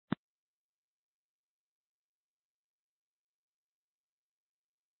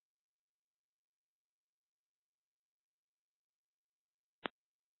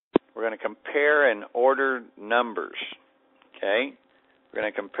we're going to compare and order numbers. Okay? We're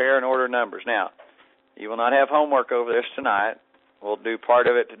going to compare and order numbers. Now, you will not have homework over this tonight. We'll do part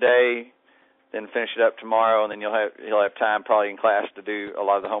of it today, then finish it up tomorrow, and then you'll have time probably in class to do a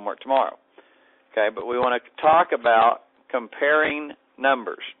lot of the homework tomorrow. Okay, but we want to talk about comparing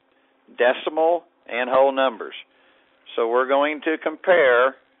numbers, decimal and whole numbers. So we're going to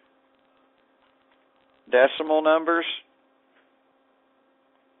compare decimal numbers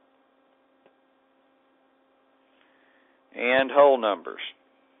and whole numbers.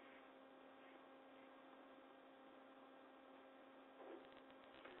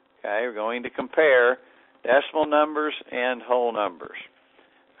 Okay, we're going to compare decimal numbers and whole numbers.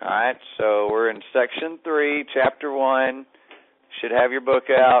 All right, so we're in Section 3, Chapter 1. Should have your book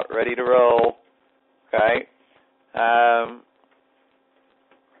out, ready to roll. Okay.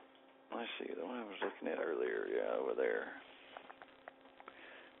 Let's see, the one I was looking at earlier, yeah, over there.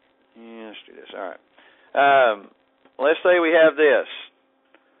 Yeah, let's do this. All right. Let's say we have this,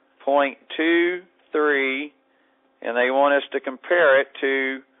 0.23, and they want us to compare it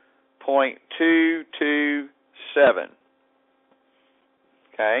to 0.227.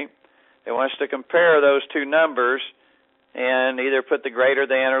 Okay? They want us to compare those two numbers and either put the greater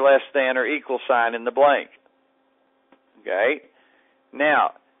than or less than or equal sign in the blank. Okay?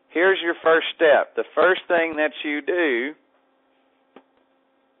 Now, here's your first step. The first thing that you do,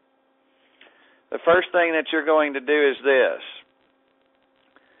 the first thing that you're going to do is this.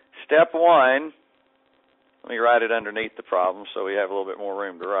 Step 1, let me write it underneath the problem so we have a little bit more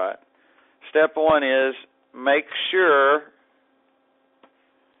room to write. Step 1 is make sure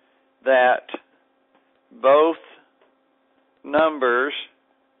that both numbers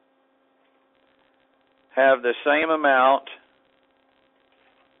have the same amount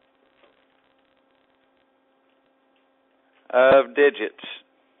of digits.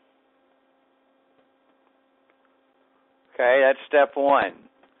 Okay, that's step 1.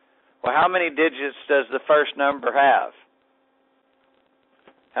 Well, how many digits does the first number have?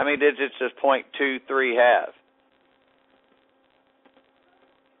 How many digits does 0.23 have?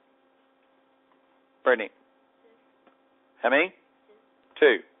 Brittany? How many?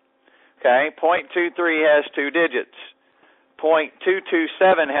 2. Okay, 0.23 has 2 digits.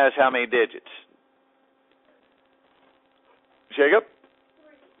 0.227 has how many digits? Jacob?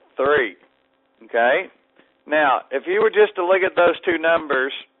 3. Okay. Now, if you were just to look at those two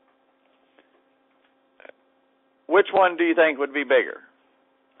numbers, which one do you think would be bigger?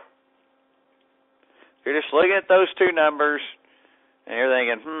 If you're just looking at those two numbers and you're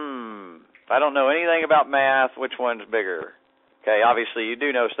thinking, if I don't know anything about math, which one's bigger? Okay, obviously you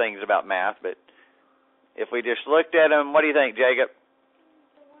do know things about math, but if we just looked at them, what do you think, Jacob? The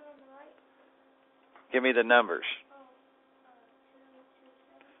one on the right. Give me the numbers.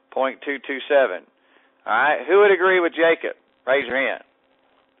 0.227. 0.227. All right, who would agree with Jacob? Raise your hand.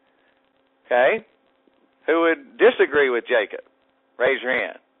 Okay. Who would disagree with Jacob? Raise your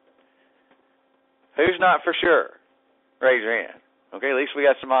hand. Who's not for sure? Raise your hand. Okay, at least we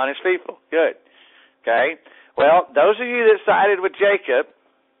got some honest people. Good. Okay. Well, those of you that sided with Jacob,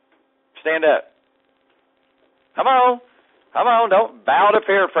 stand up. Come on. Come on. Don't bow to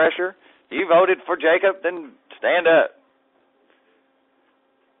peer pressure. You voted for Jacob, then stand up.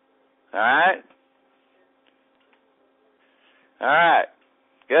 All right? All right.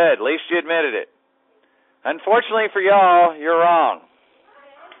 Good. At least you admitted it. Unfortunately for y'all, you're wrong.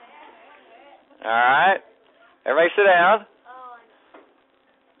 All right? Everybody sit down.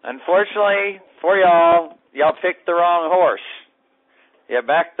 Unfortunately for y'all picked the wrong horse. You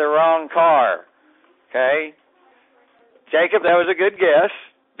backed the wrong car. Okay? Jacob, that was a good guess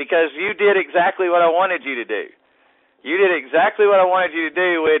because you did exactly what I wanted you to do. You did exactly what I wanted you to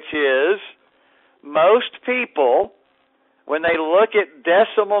do, which is most people, when they look at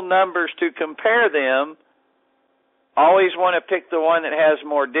decimal numbers to compare them, always want to pick the one that has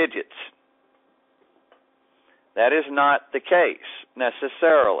more digits. That is not the case,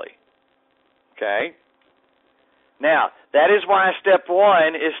 necessarily. Okay? Now, that is why step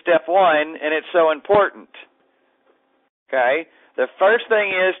 1 is step 1, and it's so important. Okay? The first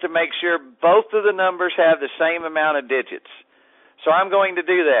thing is to make sure both of the numbers have the same amount of digits. So I'm going to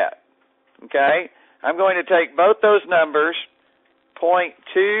do that. Okay? I'm going to take both those numbers,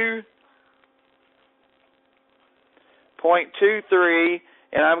 0.23,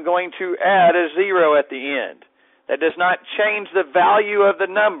 and I'm going to add a 0 at the end. That does not change the value of the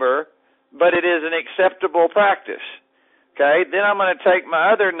number, but it is an acceptable practice. Okay? Then I'm going to take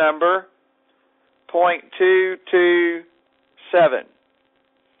my other number, 0.227.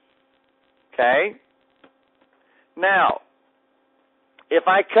 Okay? Now, if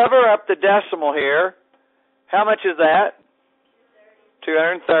I cover up the decimal here, how much is that?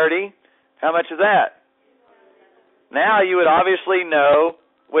 230. How much is that? Now you would obviously know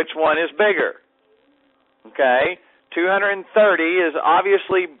which one is bigger. Okay? 230 is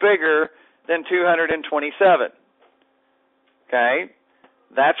obviously bigger than 227. Okay?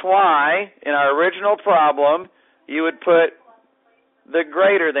 That's why in our original problem you would put the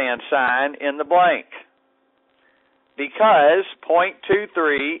greater than sign in the blank. Because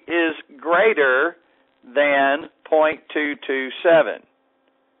 0.23 is greater than 0.227.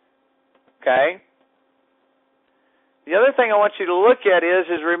 Okay? The other thing I want you to look at is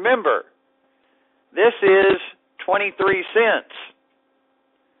remember, this is 23 cents.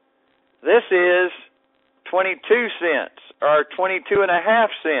 This is 22 cents or 22 and a half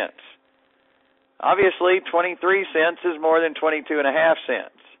cents. Obviously, 23 cents is more than 22 and a half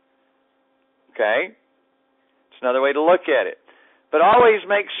cents. Okay? It's another way to look at it. But always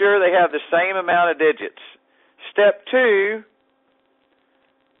make sure they have the same amount of digits. Step 2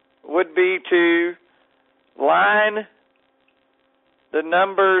 would be to line the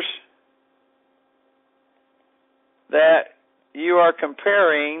numbers that you are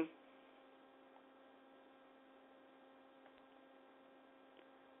comparing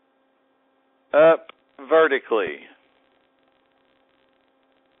up vertically.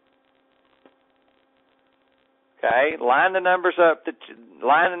 Okay, line the numbers that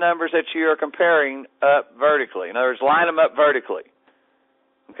you are comparing up vertically. In other words, line them up vertically.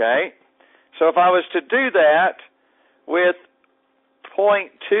 Okay, so if I was to do that with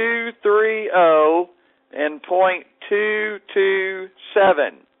 0.230 and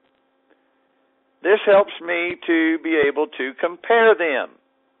 0.227, this helps me to be able to compare them.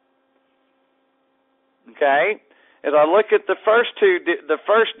 Okay, as I look at the first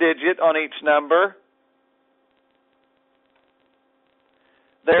digit on each number,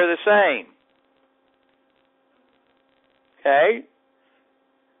 they're the same. Okay,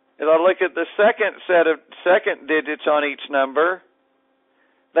 as I look at the second digits on each number,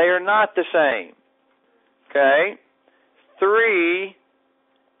 they are not the same. Okay, 3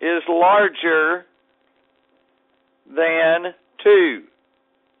 is larger than 2.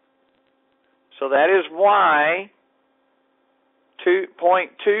 So that is why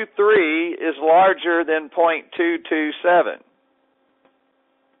 0.23 is larger than 0.227.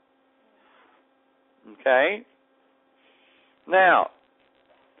 Okay? Now,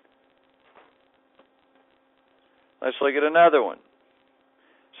 let's look at another one.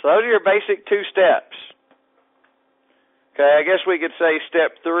 So those are your basic 2 steps. Okay, I guess we could say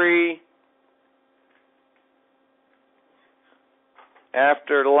step 3,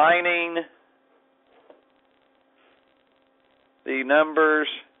 after lining the numbers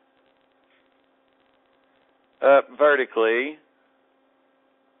up vertically,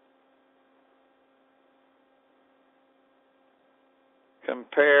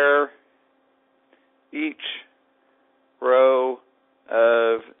 compare each row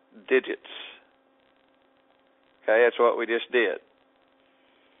of digits. Okay, that's what we just did.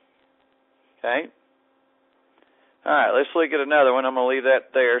 Okay? All right, let's look at another one. I'm going to leave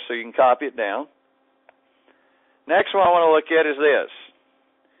that there so you can copy it down. Next one I want to look at is this.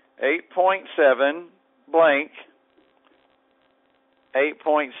 8.7 blank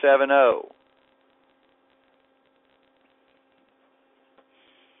 8.70.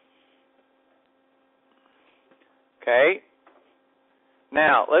 Okay?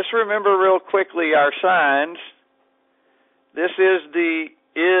 Now, let's remember real quickly our signs. This is the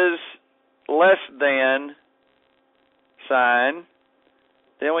is less than sign.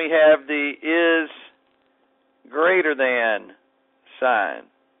 Then we have the is greater than sign.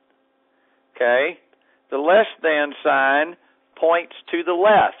 Okay? The less than sign points to the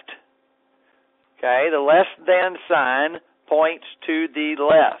left. Okay? The less than sign points to the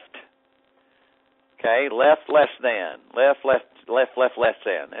left. Okay? Left, less than. Left, left, left, left, less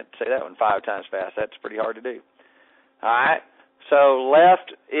than. I'd say that one 5 times fast. That's pretty hard to do. All right? So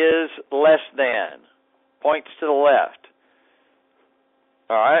left is less than. Points to the left.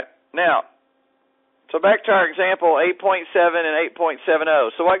 All right? Now, so back to our example, 8.7 and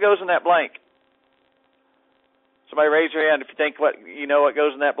 8.70. So what goes in that blank? Somebody raise your hand if you think what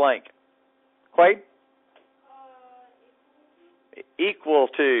goes in that blank. Quade? Equal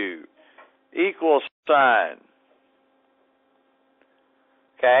to. Equal sign.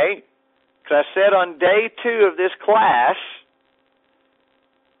 Okay? Because I said on day 2 of this class,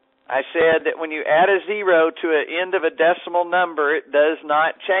 I said that when you add a 0 to an end of a decimal number, it does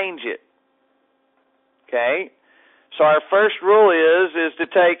not change it. Okay? So our first rule is to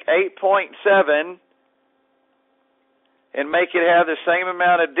take 8.7 and make it have the same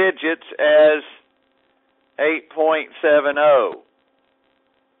amount of digits as 8.70.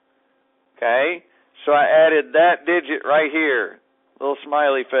 Okay? So I added that digit right here. Little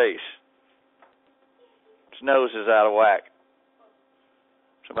smiley face. His nose is out of whack.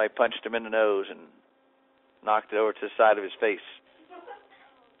 Somebody punched him in the nose and knocked it over to the side of his face.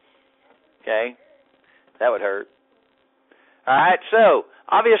 Okay? That would hurt. All right, so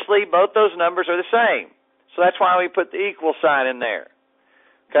obviously both those numbers are the same. So that's why we put the equal sign in there.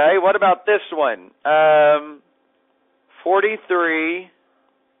 Okay, what about this one? 43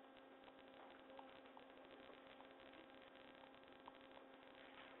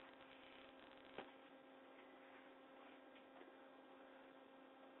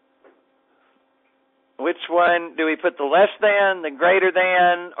 Which one do we put the less than, the greater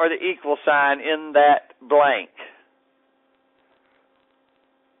than, or the equal sign in that blank?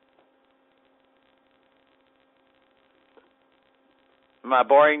 Am I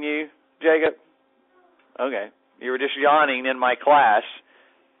boring you, Jacob? Okay. You were just yawning in my class.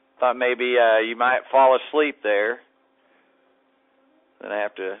 Thought maybe you might fall asleep there. Then I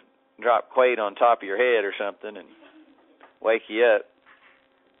have to drop Quaid on top of your head or something and wake you up.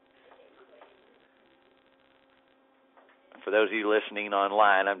 For those of you listening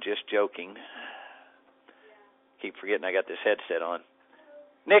online, I'm just joking. Keep forgetting I got this headset on.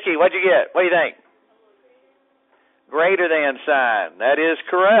 Nikki, what'd you get? What do you think? Greater than sign. That is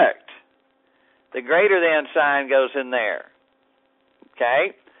correct. The greater than sign goes in there.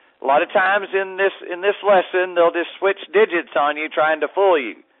 Okay? A lot of times in this lesson, they'll just switch digits on you trying to fool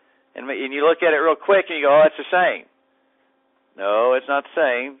you. And you look at it real quick and you go, oh, it's the same. No, it's not the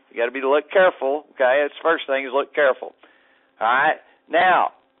same. You got to be to look careful. Okay? That's the first thing is look careful. All right?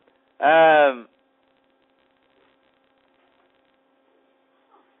 Now, yeah,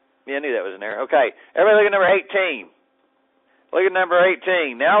 I knew that was in there. Okay. Everybody look at number 18. Look at number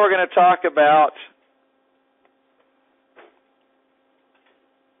 18. Now we're going to talk about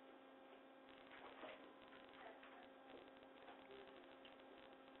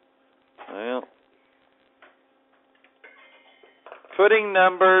putting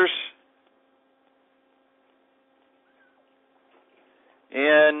numbers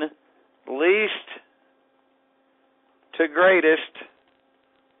in least to greatest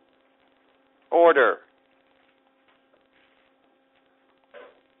order.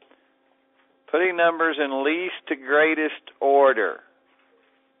 Putting numbers in least to greatest order.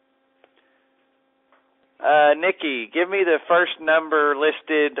 Nikki, give me the first number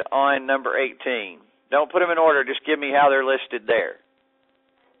listed on number 18. Don't put them in order. Just give me how they're listed there.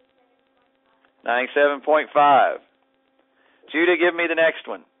 97.5. Judah, give me the next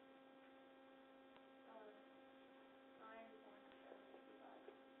one.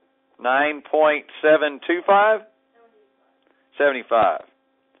 9.725? 75.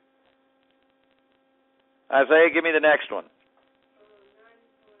 Isaiah, give me the next one.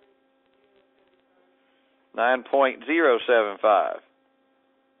 9.075.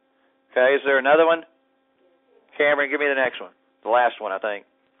 Okay, is there another one? Cameron, give me the next one. The last one, I think.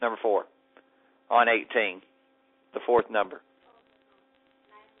 Number 4. On 18. The fourth number.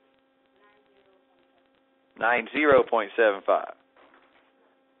 90.75.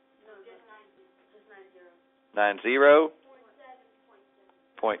 90.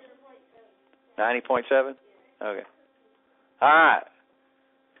 90.7? Okay. All right.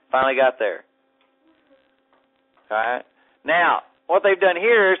 Finally got there. All right. Now, what they've done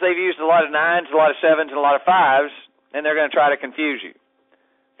here is they've used a lot of 9s, a lot of 7s, and a lot of 5s, and they're going to try to confuse you.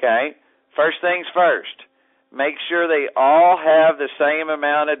 Okay? First things first. Make sure they all have the same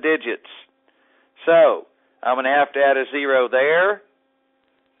amount of digits. So, I'm going to have to add a 0 there.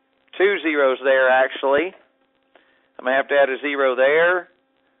 2 zeros there, actually. I'm going to have to add a 0 there.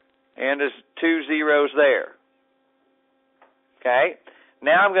 And 2 zeros there. Okay?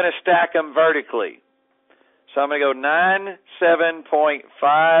 Now I'm going to stack them vertically. So I'm going to go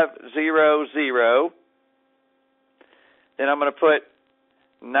 97.500. Then I'm going to put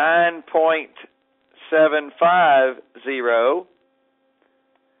 9.750.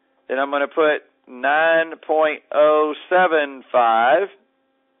 Then I'm going to put 9.075.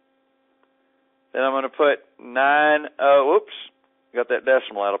 Then I'm going to put got that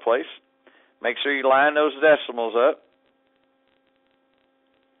decimal out of place. Make sure you line those decimals up.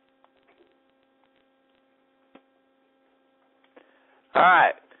 All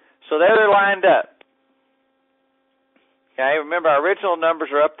right. So there they're lined up. Okay. Remember, our original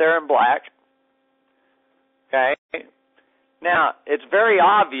numbers are up there in black. Okay. Now, it's very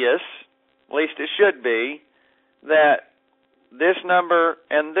obvious, at least it should be, that this number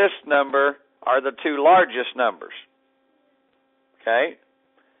and this number are the two largest numbers. Okay?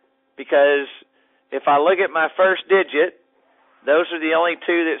 Because if I look at my first digit, those are the only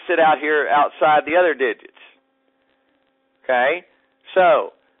two that sit out here outside the other digits. Okay?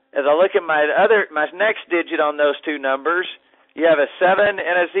 So, as I look at my next digit on those two numbers, you have a 7 and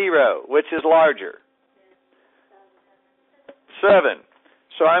a 0. Which is larger? 7.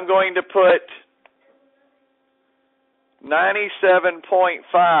 So I'm going to put 97.5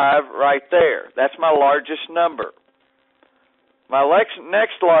 right there. That's my largest number. My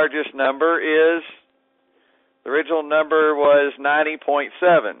next largest number is, the original number was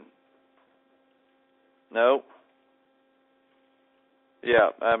 90.7. Nope.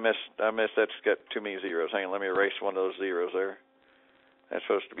 Yeah, I missed. That's got too many zeros. Hang on, let me erase one of those zeros there. That's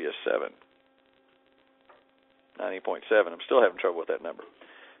supposed to be a 7. 90.7. I'm still having trouble with that number.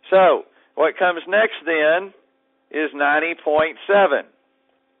 So, what comes next then is 90.7.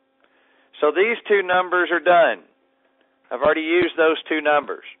 So these two numbers are done. I've already used those two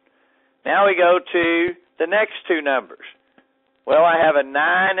numbers. Now we go to the next two numbers. Well, I have a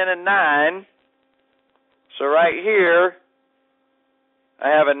 9 and a 9. So right here, I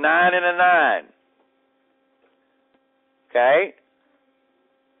have a 9 and a 9. Okay?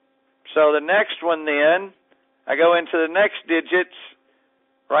 So the next one then, I go into the next digits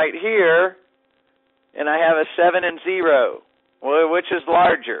right here, and I have a 7 and 0. Well, which is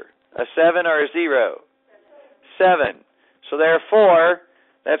larger, a 7 or a 0? 7. So therefore,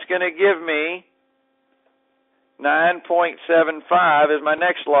 that's going to give me 9.75 is my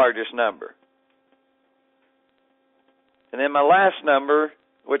next largest number. And then my last number,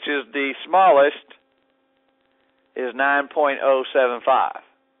 which is the smallest, is 9.075.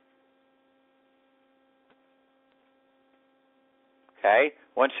 Okay?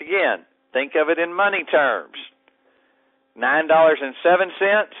 Once again, think of it in money terms.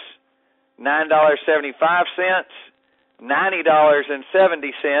 $9.07, $9.75,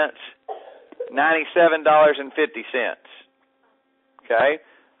 $90.70, $97.50. Okay?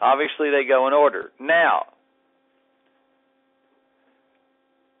 Obviously, they go in order. Now,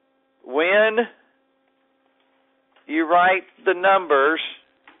 when you write the numbers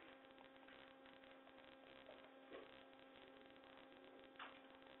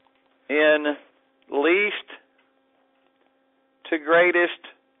in least to greatest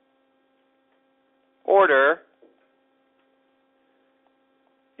order,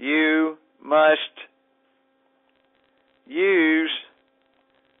 you must use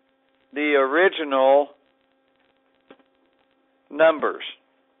the original numbers.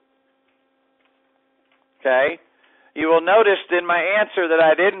 Okay? You will notice in my answer that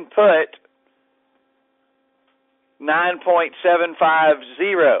I didn't put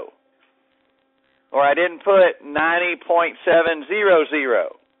 9.750, or I didn't put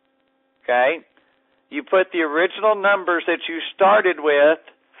 90.700. Okay? You put the original numbers that you started with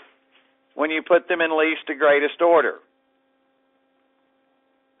when you put them in least to greatest order.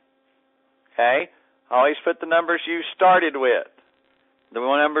 Okay? Always put the numbers you started with. The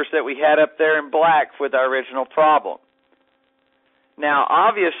numbers that we had up there in black with our original problem. Now,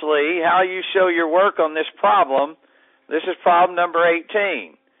 obviously, how you show your work on this problem, this is problem number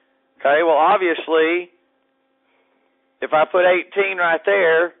 18. Okay, well, obviously, if I put 18 right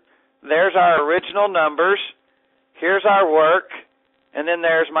there, there's our original numbers, here's our work, and then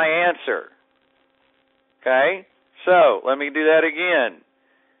there's my answer. Okay, so let me do that again.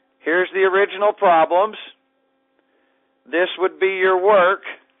 Here's the original problems. This would be your work.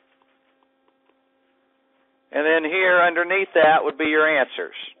 And then here underneath that would be your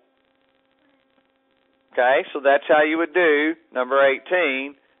answers. Okay, so that's how you would do number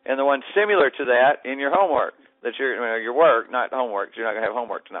 18 and the one similar to that in your homework. That's your work, not homework. You're not going to have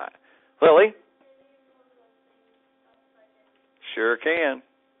homework tonight. Lily? Sure can.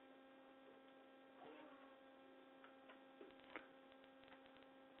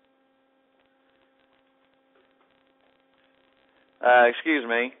 Excuse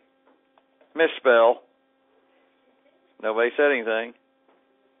me. Misspell. Nobody said anything.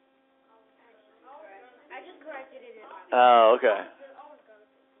 I just corrected it. Oh, okay.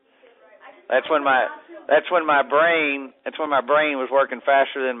 That's when my brain was working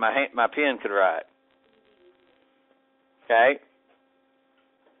faster than my pen could write. Okay?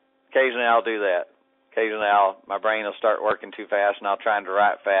 Occasionally I'll do that. Occasionally my brain will start working too fast and I'll try to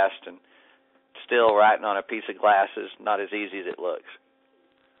write fast, and still writing on a piece of glass is not as easy as it looks.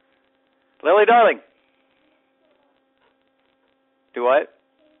 Lily, darling. Do what?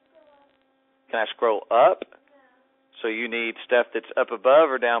 Can I scroll up? So you need stuff that's up above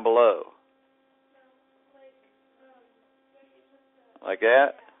or down below? Like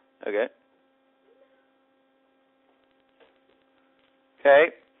that? Okay.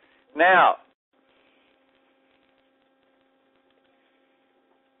 Okay? Now,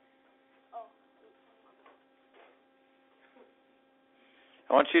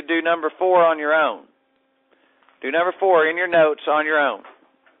 I want you to do number 4 on your own. Do number 4 in your notes on your own.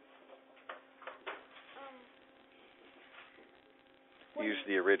 Use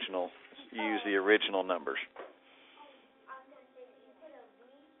the original numbers.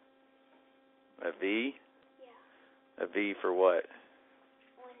 A V? Yeah. A V for what?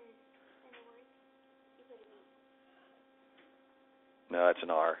 No, it's an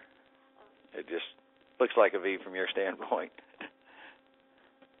R. It just looks like a V from your standpoint.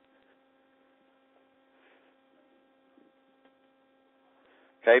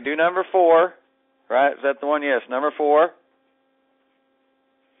 Okay, do number 4. Right? Is that the one? Yes, number 4.